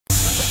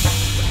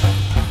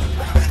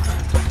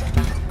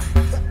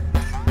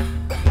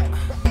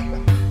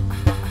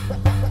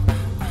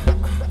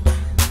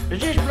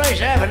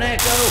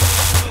Echo.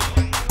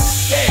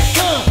 Yeah,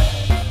 come.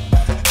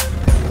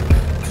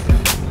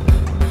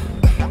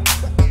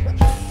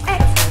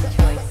 Excellent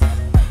choice.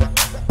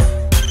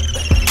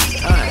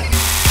 It's time.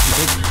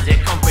 The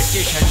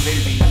competition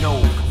will be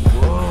known.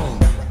 Whoa.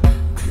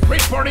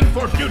 Reporting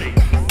for duty.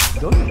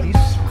 Don't be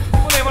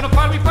Volevano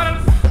farmi fare il...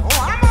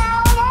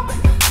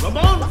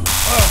 Ramon?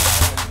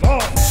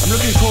 I'm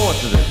looking forward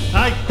to this.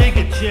 I take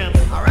it, champ.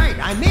 All right,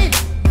 I'm in.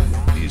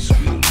 This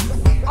will...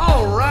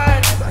 All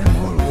right. I'm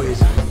always...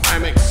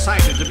 I'm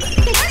excited to be...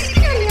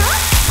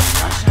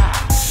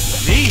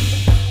 Me?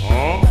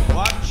 Oh.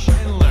 Watch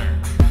and learn.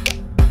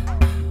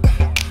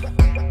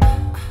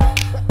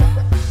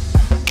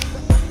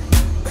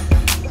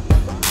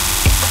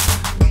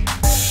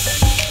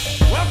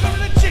 Welcome to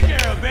the chick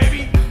era,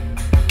 baby.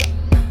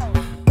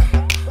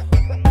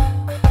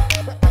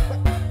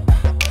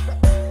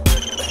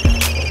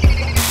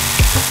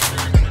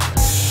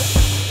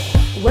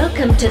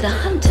 Welcome to the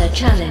Hunter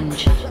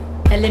Challenge.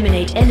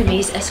 Eliminate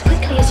enemies as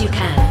quickly as you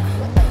can.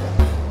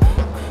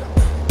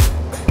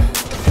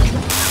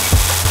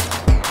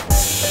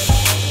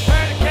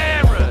 Where are the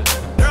cameras?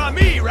 They're on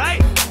me,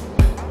 right?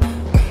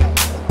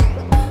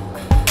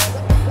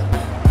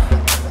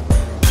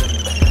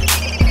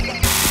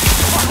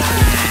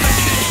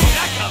 See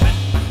that coming?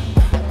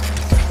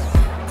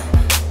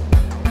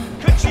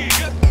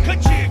 Ka-chiga,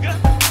 ka-chiga.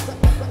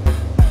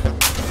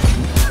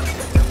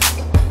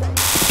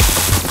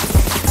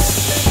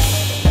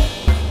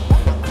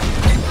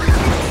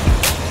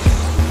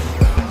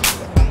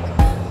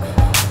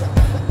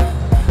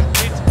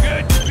 It's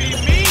good to be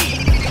me.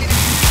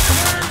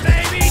 Turn,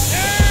 baby,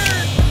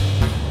 turn.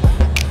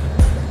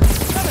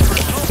 Nothing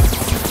personal.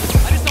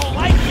 I just don't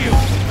like you.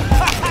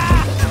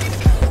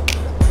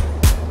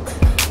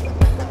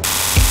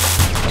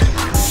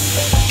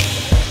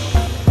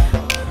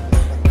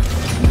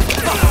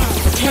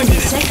 10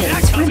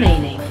 seconds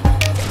remaining.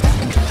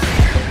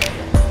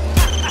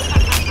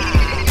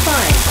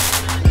 5,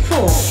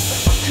 4,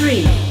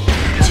 3,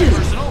 2,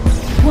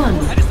 1.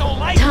 I just don't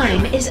like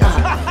Time you. is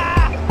up.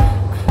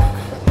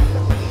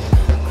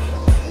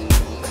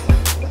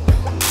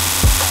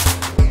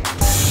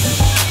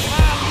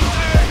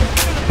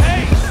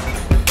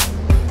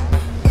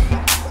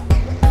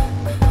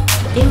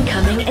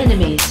 Incoming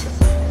enemies.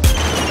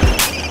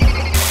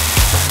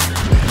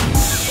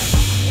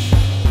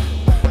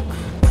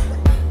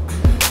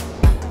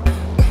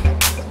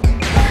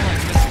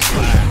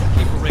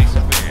 Keep a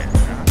racing fan.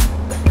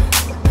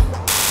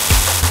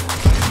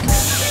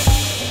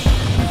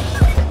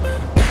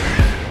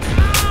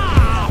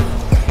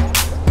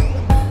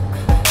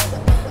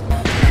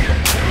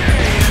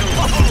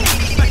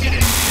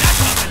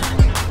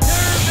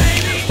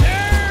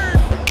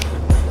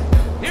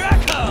 Here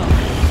I come.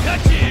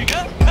 Ka-chiga,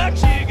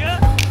 ka-chiga.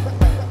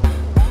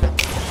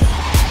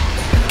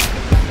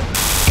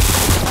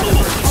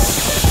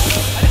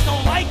 I just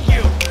don't like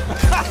you.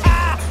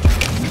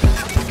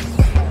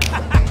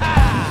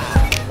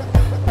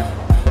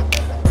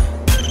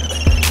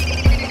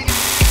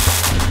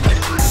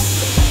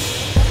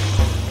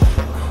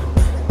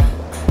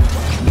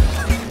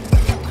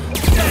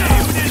 Hey,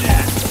 who did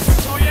that?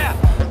 Oh yeah,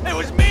 it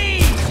was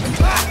me.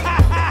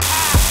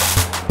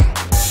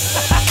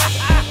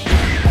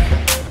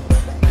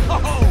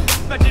 Oh,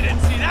 bet you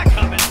didn't see that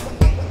coming.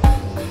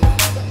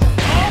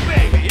 Oh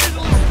baby, here's a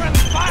little friendly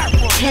fire for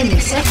you. 10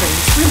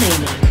 seconds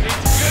remaining.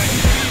 It's good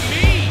to be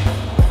me.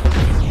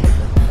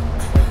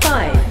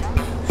 5,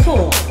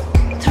 4,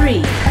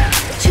 3,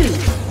 2,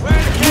 Where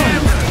are the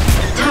cameras?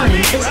 Time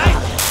is Right?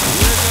 up.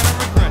 You're gonna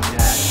regret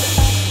that.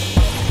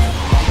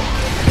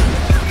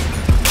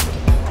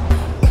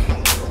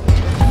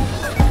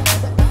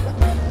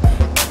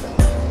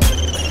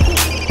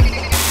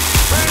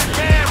 Where are the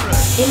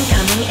cameras?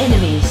 Incoming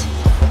enemies.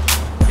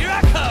 Here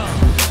I come.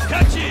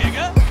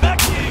 Ka-chiga,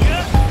 ka-chiga.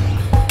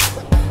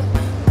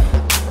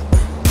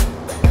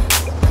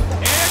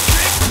 Air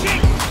trick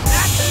chick.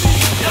 That's me.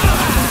 Oh,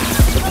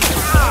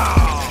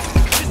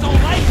 I just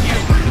don't like you.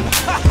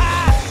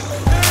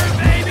 Turn,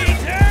 baby,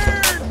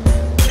 turn.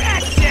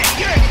 That's it.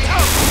 You're a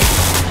toast.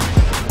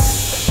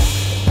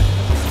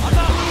 I'm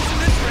not losing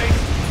this race.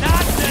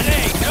 Not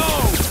today. No.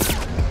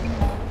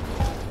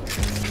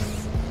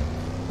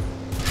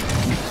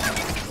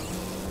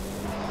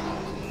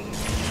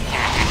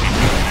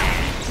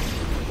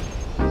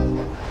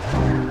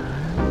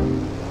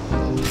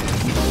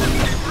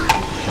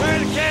 Where are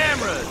the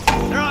cameras?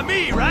 They're on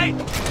me, right?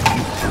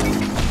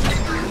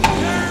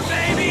 Turn,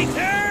 baby,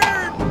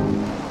 turn!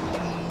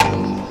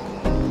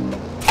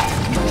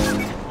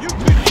 You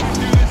couldn't even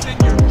do this in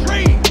your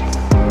dreams!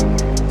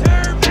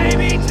 Turn,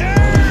 baby,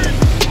 turn!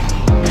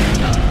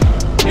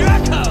 Here I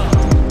come!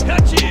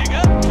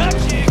 Ka-chiga,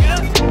 ka-chiga!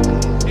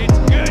 It's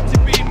good to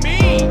be me!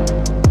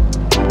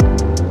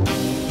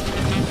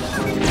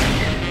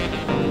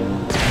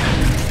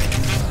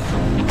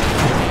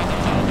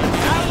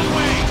 Out of the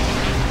way!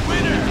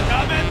 Winner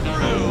coming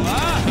through,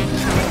 huh?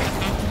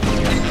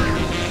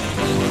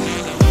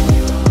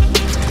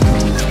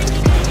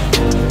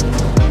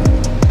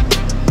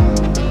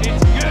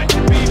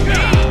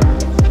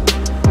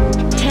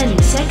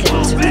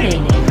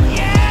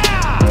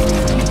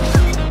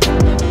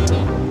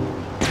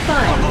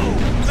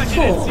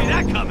 didn't see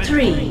that coming.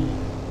 3,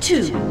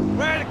 2,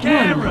 Where are the 1.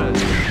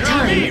 cameras? You're on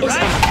Time me, is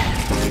right?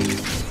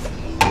 up.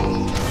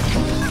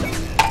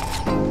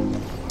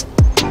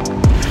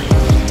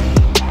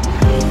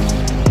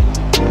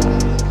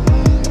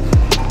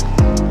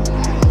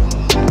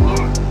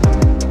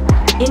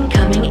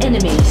 Incoming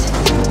enemies.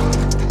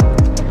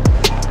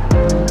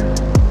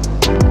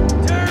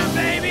 Turn,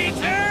 baby,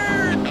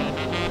 turn!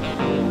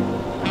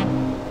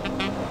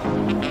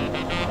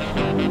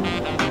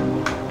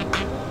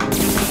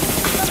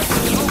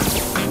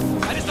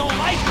 I just don't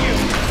like you.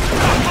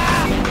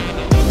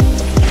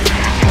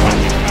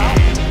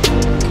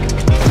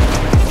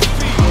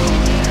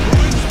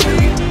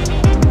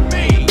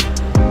 Me.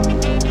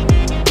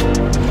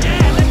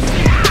 Yeah, let's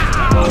see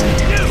what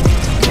you do.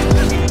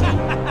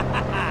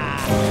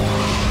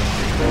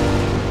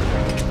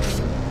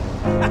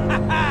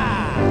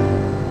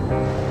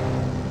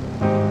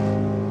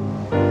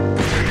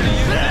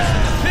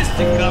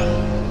 Piston cup.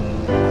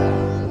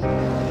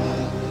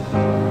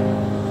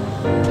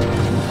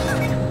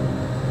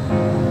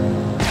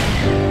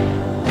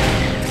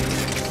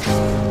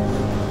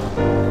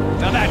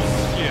 Now that's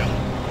skill.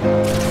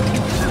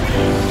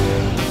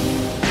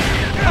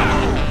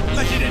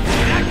 Bet you didn't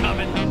see that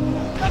coming.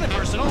 Nothing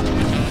personal.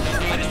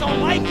 I just don't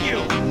like you.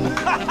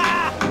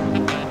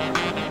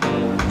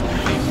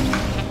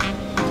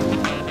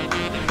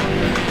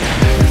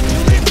 You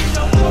leave me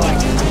no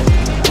choice.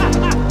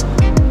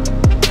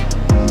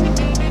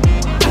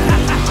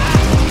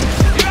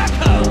 Here I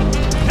come.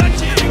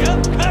 Catching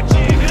up,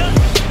 catching up.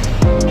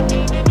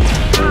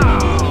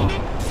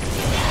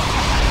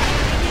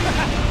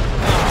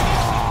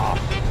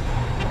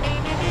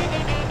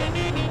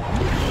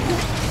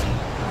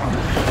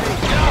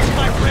 Get off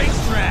my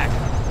racetrack.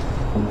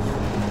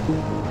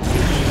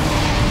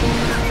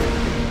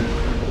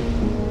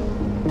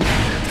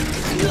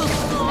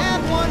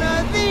 Have one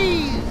of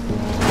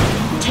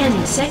these!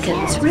 10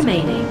 seconds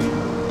remaining.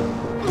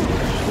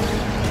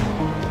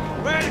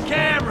 Where are the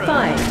cameras?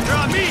 5, You're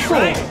on me, 4,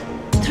 right?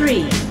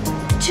 3,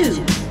 2,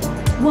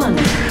 1.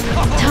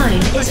 Time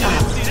is Bet you up.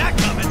 didn't see that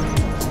coming.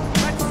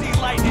 Let's see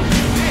lightning.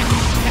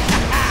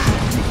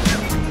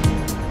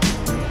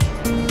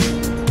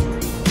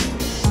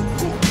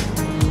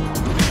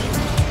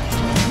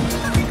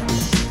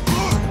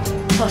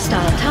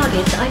 Hostile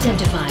targets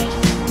identified.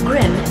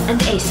 Grim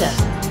and Acer.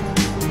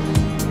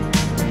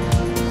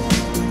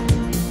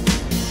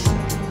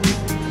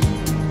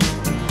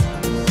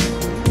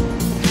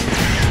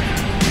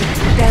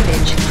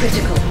 Damage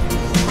critical.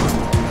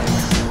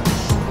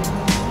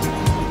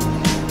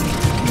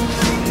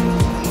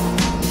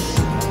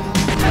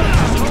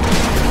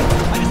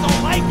 I just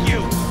don't like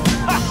you.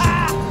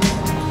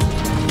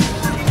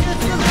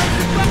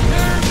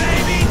 Turn,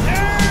 baby,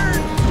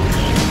 turn.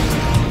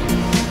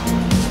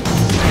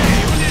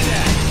 Hey, who did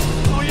that?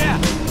 Oh yeah,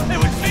 it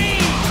was me.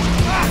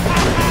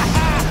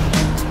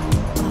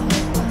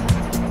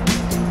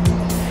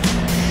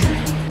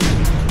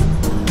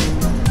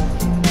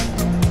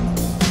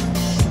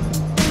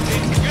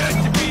 It's good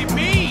to be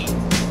me.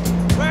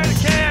 Where are the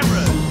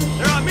cameras?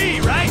 They're on me,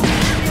 right?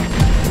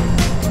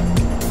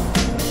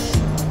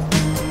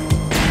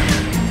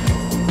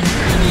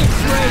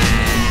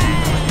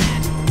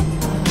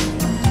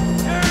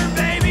 Turn,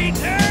 baby,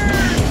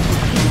 turn!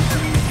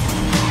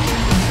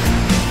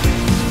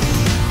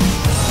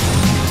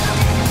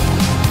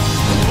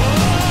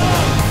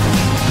 Whoa!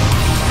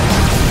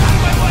 Out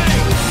of my way!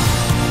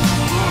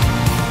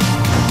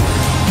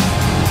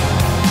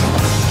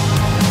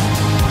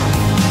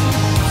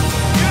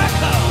 Here I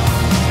come!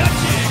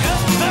 Touching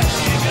up,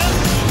 touching up!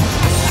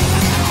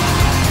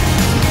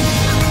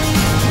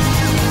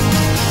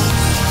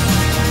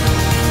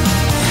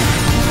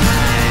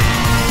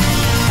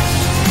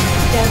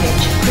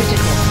 Damage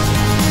critical.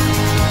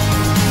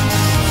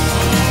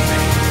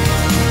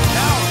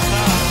 Now it's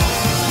on!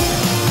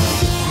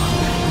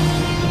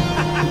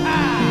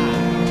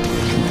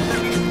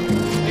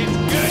 It's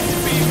good to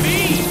be me!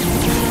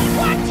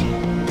 What?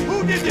 Who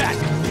did that?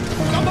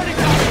 Somebody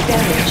tell me!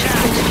 Damage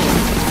critical.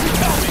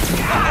 Tell me!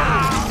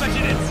 Bet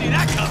you didn't see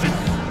that coming!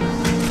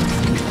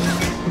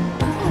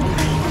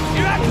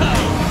 Here I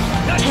come!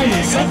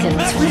 10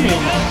 seconds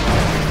remaining.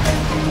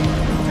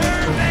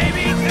 Turn,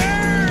 baby,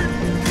 turn!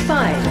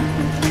 5,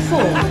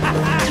 4,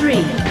 3,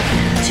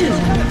 2,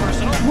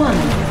 1.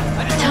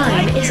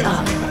 Time is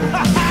up.